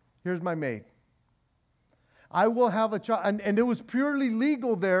what? Here's my maid. I will have a child. And it was purely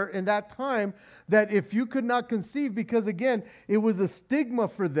legal there in that time that if you could not conceive, because again, it was a stigma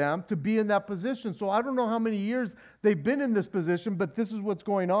for them to be in that position. So I don't know how many years they've been in this position, but this is what's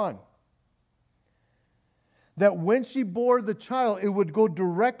going on. That when she bore the child, it would go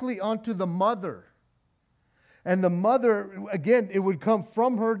directly onto the mother. And the mother, again, it would come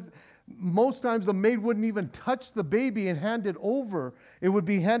from her. Most times the maid wouldn't even touch the baby and hand it over. It would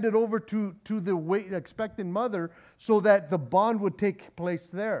be handed over to the expectant mother so that the bond would take place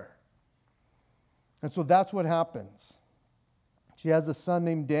there. And so that's what happens. She has a son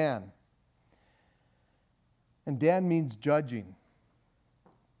named Dan. And Dan means judging.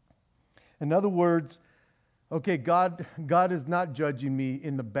 In other words, okay, God is not judging me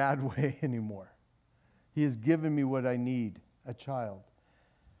in the bad way anymore. He has given me what I need, a child.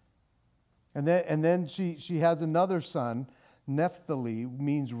 And then she has another son, Naphtali,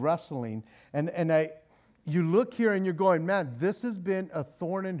 means wrestling. And you look here and you're going, man, this has been a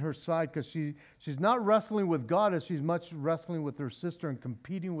thorn in her side, because she's not wrestling with God as she's much wrestling with her sister and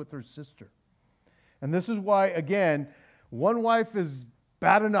competing with her sister. And this is why, again, one wife is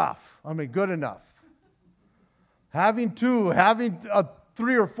bad enough. I mean, good enough. Having two, having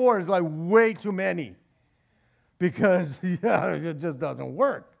three or four is like way too many, because it just doesn't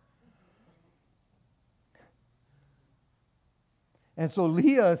work. And so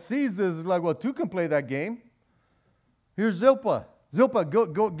Leah sees this, is like, well, two can play that game. Here's Zilpah. Zilpah,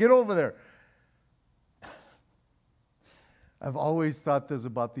 go, get over there. I've always thought this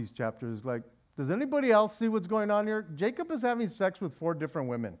about these chapters. Like, does anybody else see what's going on here? Jacob is having sex with 4 different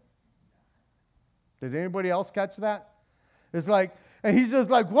women. Did anybody else catch that? It's like, and he's just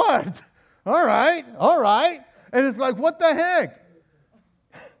like, what? All right. And it's like, what the heck?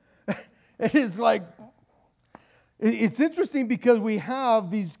 And it's like, it's interesting because we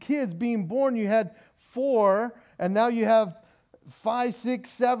have these kids being born. You had 4, and now you have 5, 6,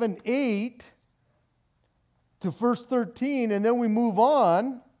 7, 8 to verse 13, and then we move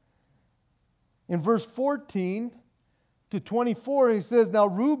on in verse 14 to 24. And he says, now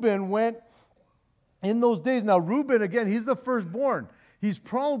Reuben went in those days. Now Reuben, again, he's the firstborn. He's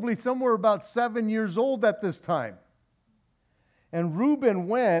probably somewhere about 7 years old at this time. And Reuben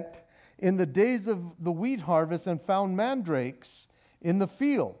went in the days of the wheat harvest and found mandrakes in the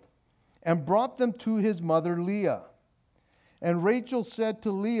field and brought them to his mother Leah. And Rachel said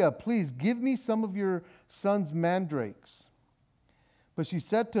to Leah, please give me some of your son's mandrakes. But she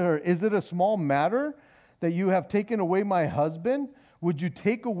said to her, is it a small matter that you have taken away my husband? Would you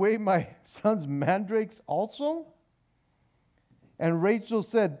take away my son's mandrakes also? And Rachel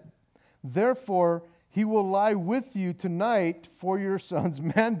said, therefore, he will lie with you tonight for your son's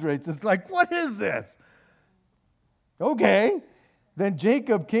mandrakes. It's like, what is this? Okay. Then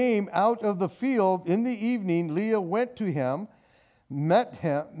Jacob came out of the field in the evening. Leah went to him, met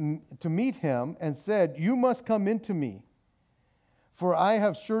him to meet him, and said, you must come into me, for I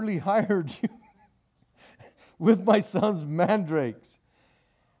have surely hired you with my son's mandrakes.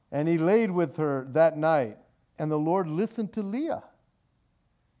 And he laid with her that night. And the Lord listened to Leah.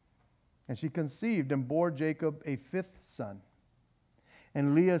 And she conceived and bore Jacob a 5th son.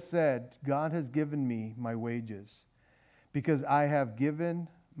 And Leah said, God has given me my wages, because I have given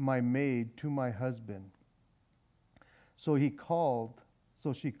my maid to my husband. So she called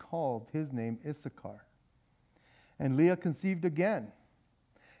his name Issachar. And Leah conceived again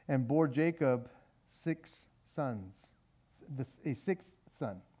and bore Jacob 6 sons, a 6th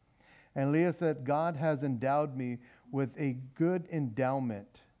son. And Leah said, God has endowed me with a good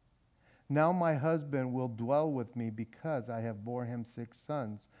endowment. Now my husband will dwell with me, because I have bore him 6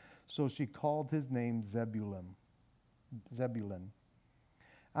 sons. So she called his name Zebulun.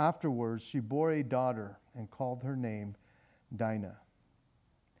 Afterwards, she bore a daughter and called her name Dinah.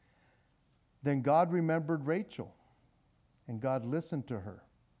 Then God remembered Rachel, and God listened to her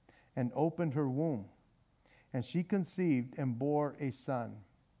and opened her womb. And she conceived and bore a son,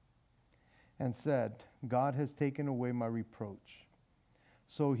 and said, God has taken away my reproach.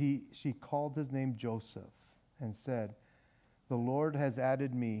 So she called his name Joseph, and said, the Lord has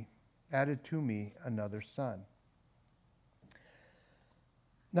added to me another son.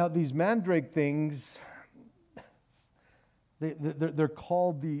 Now these mandrake things, they're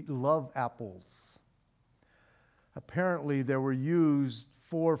called the love apples. Apparently they were used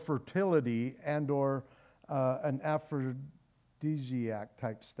for fertility and or an aphrodisiac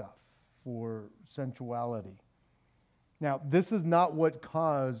type stuff for sensuality. Now, this is not what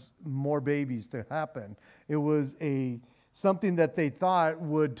caused more babies to happen. It was something that they thought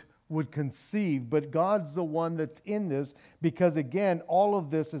would would conceive. But God's the one that's in this because, again, all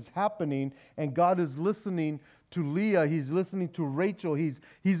of this is happening and God is listening to Leah. He's listening to Rachel. He's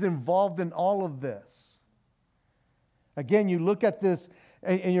involved in all of this. Again, you look at this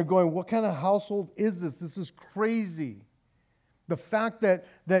and you're going, what kind of household is this? This is crazy. The fact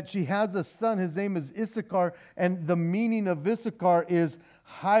that she has a son, his name is Issachar, and the meaning of Issachar is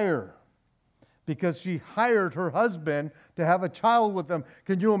hire, because she hired her husband to have a child with them.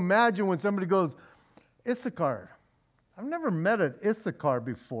 Can you imagine when somebody goes, Issachar? I've never met an Issachar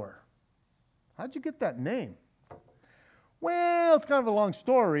before. How'd you get that name? Well, it's kind of a long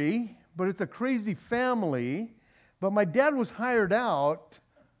story, but it's a crazy family. But my dad was hired out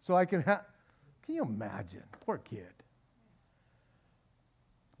so I can have... Can you imagine? Poor kid.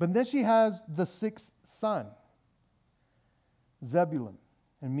 But then she has the sixth son, Zebulun,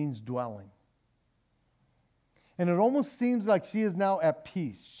 and means dwelling. And it almost seems like she is now at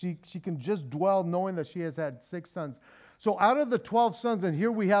peace. She can just dwell knowing that she has had 6 sons. So out of the 12 sons, and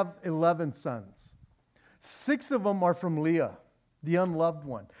here we have 11 sons, 6 of them are from Leah, the unloved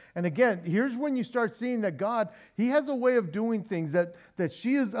one. And again, here's when you start seeing that God, He has a way of doing things, that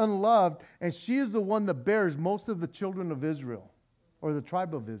she is unloved, and she is the one that bears most of the children of Israel, or the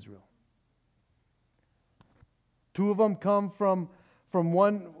tribe of Israel. 2 of them come from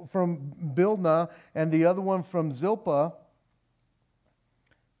Bilnah, and the other one from Zilpah.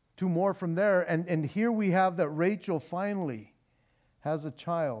 2 more from there. And here we have that Rachel finally has a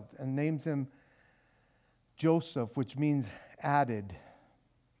child and names him Joseph, which means added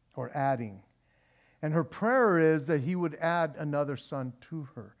or adding. And her prayer is that he would add another son to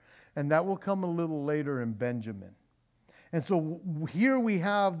her. And that will come a little later in Benjamin. And so here we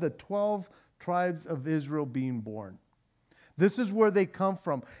have the 12 tribes of Israel being born. This is where they come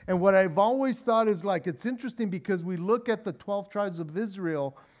from. And what I've always thought is like, it's interesting because we look at the 12 tribes of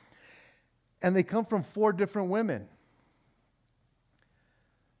Israel and they come from 4 different women.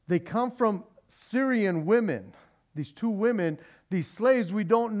 They come from Syrian women. These 2 women, these slaves, we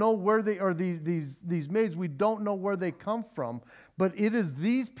don't know where they are, these maids, we don't know where they come from. But it is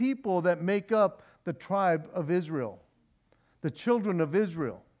these people that make up the tribe of Israel, the children of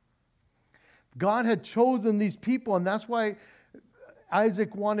Israel. God had chosen these people, and that's why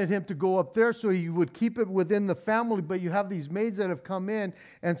Isaac wanted him to go up there so he would keep it within the family. But you have these maids that have come in.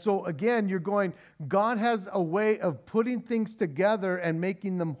 And so again, you're going, God has a way of putting things together and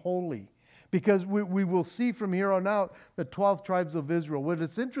making them holy. Because we will see from here on out the 12 tribes of Israel. What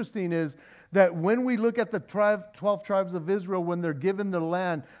is interesting is that when we look at the 12 tribes of Israel, when they're given the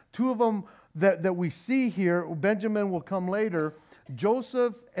land, 2 of them that we see here, Benjamin will come later,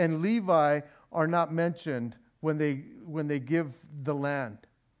 Joseph and Levi are not mentioned when they give the land.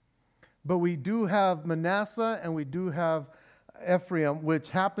 But we do have Manasseh and we do have Ephraim,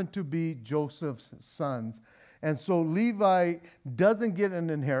 which happen to be Joseph's sons. And so Levi doesn't get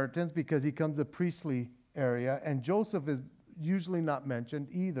an inheritance because he comes a priestly area. And Joseph is usually not mentioned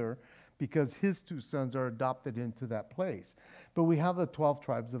either because his 2 sons are adopted into that place. But we have the 12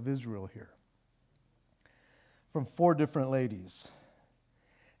 tribes of Israel here from 4 different ladies.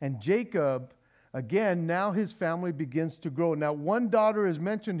 And Jacob, again, now his family begins to grow. Now, one daughter is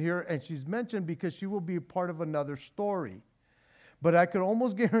mentioned here, and she's mentioned because she will be a part of another story. But I could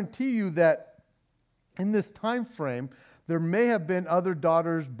almost guarantee you that in this time frame, there may have been other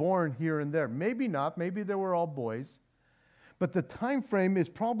daughters born here and there. Maybe not. Maybe they were all boys. But the time frame is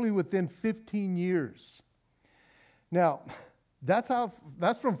probably within 15 years. Now, that's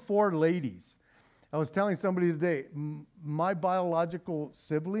from 4 ladies. I was telling somebody today, my biological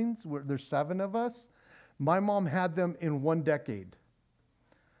siblings, there's 7 of us, my mom had them in 1 decade.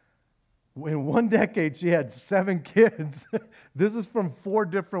 In 1 decade, she had 7 kids. This is from 4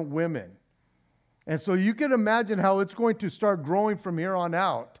 different women. And so you can imagine how it's going to start growing from here on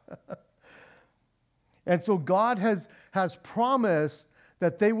out. And so God has promised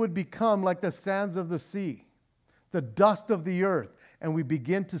that they would become like the sands of the sea, the dust of the earth. And we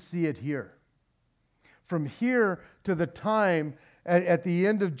begin to see it here. From here to the time at the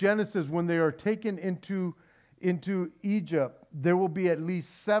end of Genesis when they are taken into Egypt, there will be at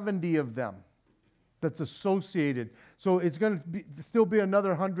least 70 of them that's associated. So it's going to still be another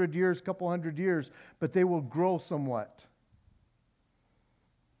 100 years, couple hundred years, but they will grow somewhat.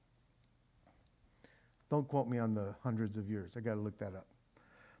 Don't quote me on the hundreds of years. I got to look that up.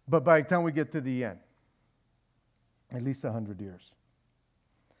 But by the time we get to the end, at least 100 years.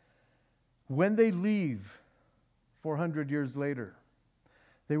 When they leave 400 years later,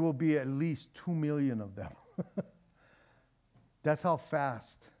 there will be at least 2 million of them. That's how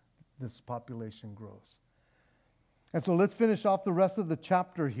fast this population grows. And so let's finish off the rest of the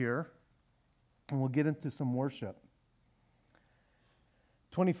chapter here, and we'll get into some worship.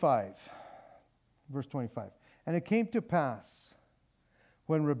 25, verse 25. And it came to pass,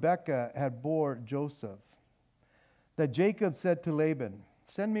 when Rebekah had bore Joseph, that Jacob said to Laban,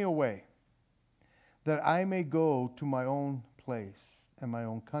 send me away, that I may go to my own place and my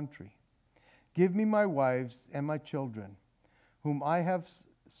own country. Give me my wives and my children, whom I have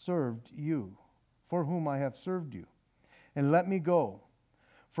served you, for whom I have served you, and let me go,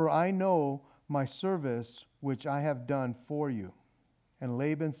 for I know my service which I have done for you. And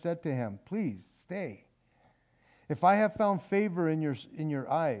Laban said to him, please stay, if I have found favor in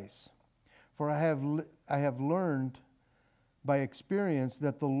your eyes, for I have learned by experience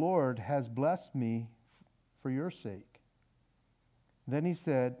that the Lord has blessed me for your sake. Then he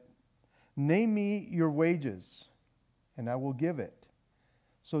said, name me your wages, and I will give it.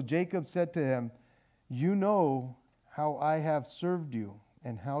 So Jacob said to him, you know how I have served you,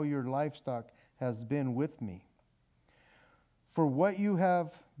 and how your livestock has been with me. For what you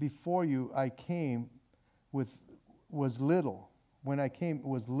have before you I came with was little. When I came it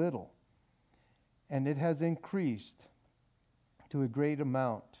was little, and it has increased to a great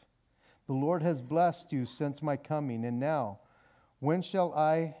amount. The Lord has blessed you since my coming, and now, when shall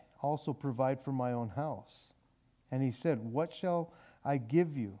I also provide for my own house? And he said, what shall I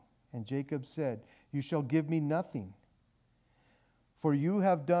give you? And Jacob said, you shall give me nothing. For you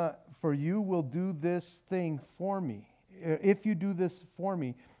will do this thing for me. If you do this for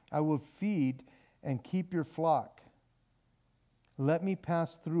me, I will feed and keep your flock. Let me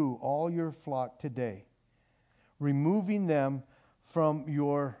pass through all your flock today, removing there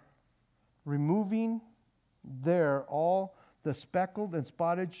all the speckled and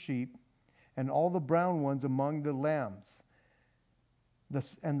spotted sheep, and all the brown ones among the lambs,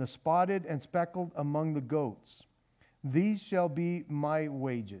 and the spotted and speckled among the goats. These shall be my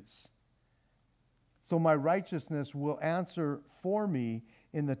wages. So my righteousness will answer for me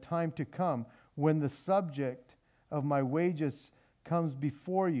in the time to come, when the subject of my wages comes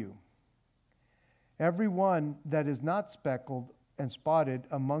before you. Every one that is not speckled and spotted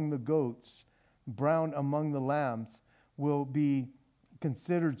among the goats, brown among the lambs, will be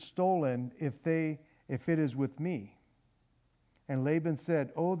considered stolen if it is with me. And Laban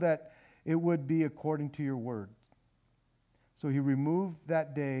said, oh, that it would be according to your word. So he removed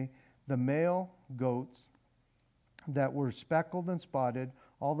that day the male goats that were speckled and spotted,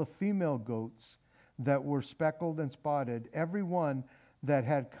 all the female goats that were speckled and spotted, every one that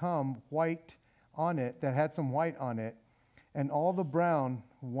had come white on it, that had some white on it, and all the brown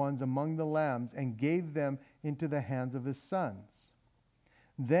ones among the lambs, and gave them into the hands of his sons.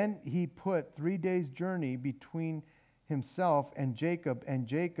 Then he put 3 days' journey between himself and Jacob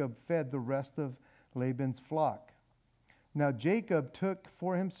fed the rest of Laban's flock. Now Jacob took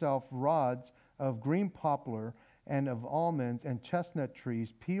for himself rods of green poplar and of almonds and chestnut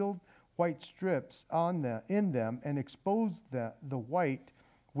trees, peeled white strips in them, and exposed the white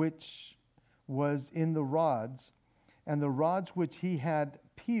which was in the rods. And the rods which he had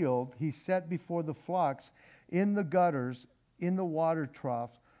peeled he set before the flocks in the gutters, in the water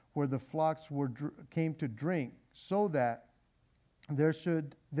troughs where the flocks came to drink, so that they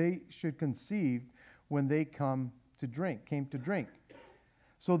should conceive when they came to drink.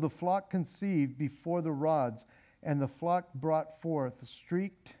 So the flock conceived before the rods, and the flock brought forth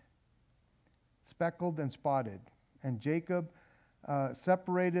streaked, speckled, and spotted. And Jacob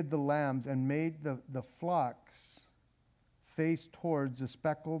separated the lambs and made the flocks face towards the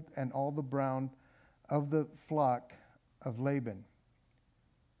speckled and all the brown of the flock of Laban.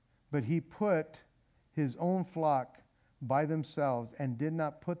 But he put his own flock by themselves and did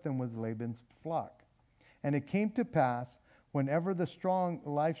not put them with Laban's flock. And it came to pass, whenever the strong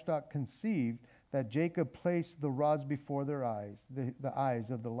livestock conceived, that Jacob placed the rods before their eyes, the eyes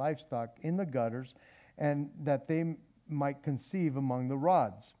of the livestock in the gutters, and that they might conceive among the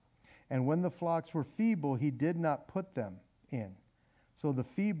rods. And when the flocks were feeble, he did not put them in. So the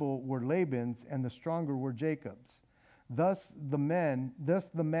feeble were Laban's, and the stronger were Jacob's. Thus the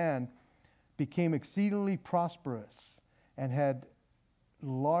man became exceedingly prosperous, and had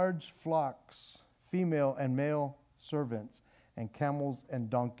large flocks, female and male servants, and camels and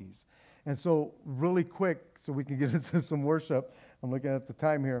donkeys. And so really quick, so we can get into some worship. I'm looking at the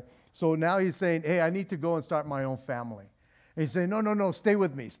time here. So now he's saying, hey, I need to go and start my own family. And he's saying, no, stay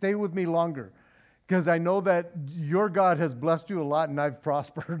with me longer. Because I know that your God has blessed you a lot and I've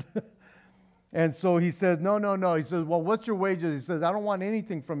prospered. And so he says, no. He says, well, what's your wages? He says, I don't want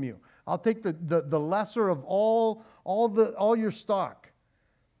anything from you. I'll take the lesser of all your stock.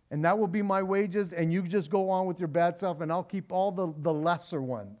 And that will be my wages, and you just go on with your bad self, and I'll keep all the lesser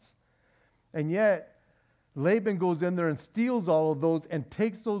ones. And yet, Laban goes in there and steals all of those and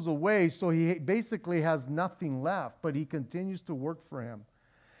takes those away, so he basically has nothing left, but he continues to work for him.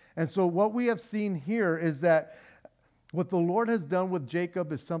 And so what we have seen here is that what the Lord has done with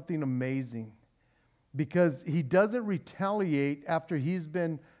Jacob is something amazing, because he doesn't retaliate after he's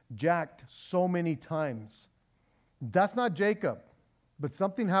been jacked so many times. That's not Jacob. But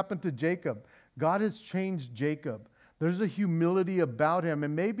something happened to Jacob. God has changed Jacob. There's a humility about him.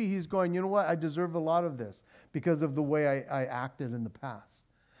 And maybe he's going, you know what? I deserve a lot of this because of the way I acted in the past.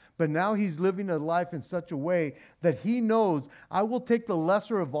 But now he's living a life in such a way that he knows, I will take the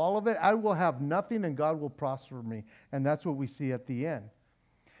lesser of all of it. I will have nothing, and God will prosper me. And that's what we see at the end.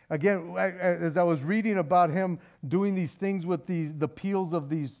 Again, as I was reading about him doing these things with the peels of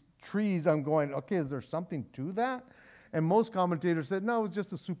these trees, I'm going, okay, is there something to that? And most commentators said, no, it was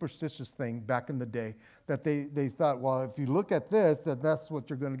just a superstitious thing back in the day, that they thought, well, if you look at this, that's what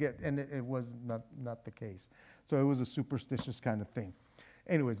you're going to get. And it was not the case. So it was a superstitious kind of thing.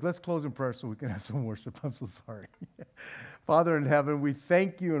 Anyways, let's close in prayer so we can have some worship. I'm so sorry. Father in heaven, we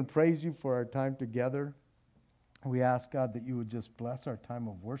thank you and praise you for our time together. We ask, God, that you would just bless our time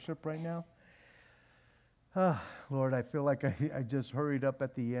of worship right now. Lord, I feel like I just hurried up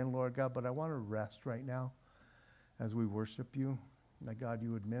at the end, Lord God, but I want to rest right now as we worship you. That, God,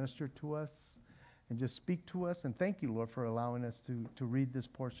 you would minister to us and just speak to us. And thank you, Lord, for allowing us to read this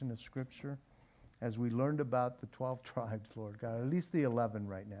portion of Scripture as we learned about the 12 tribes, Lord God, at least the 11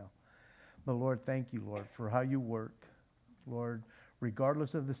 right now. But, Lord, thank you, Lord, for how you work. Lord,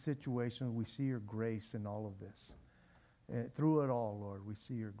 regardless of the situation, we see your grace in all of this. Through it all, Lord, we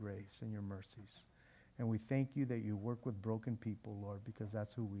see your grace and your mercies. And we thank you that you work with broken people, Lord, because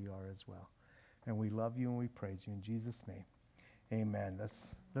that's who we are as well. And we love you and we praise you in Jesus' name. Amen.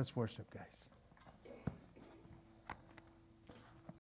 Let's worship, guys.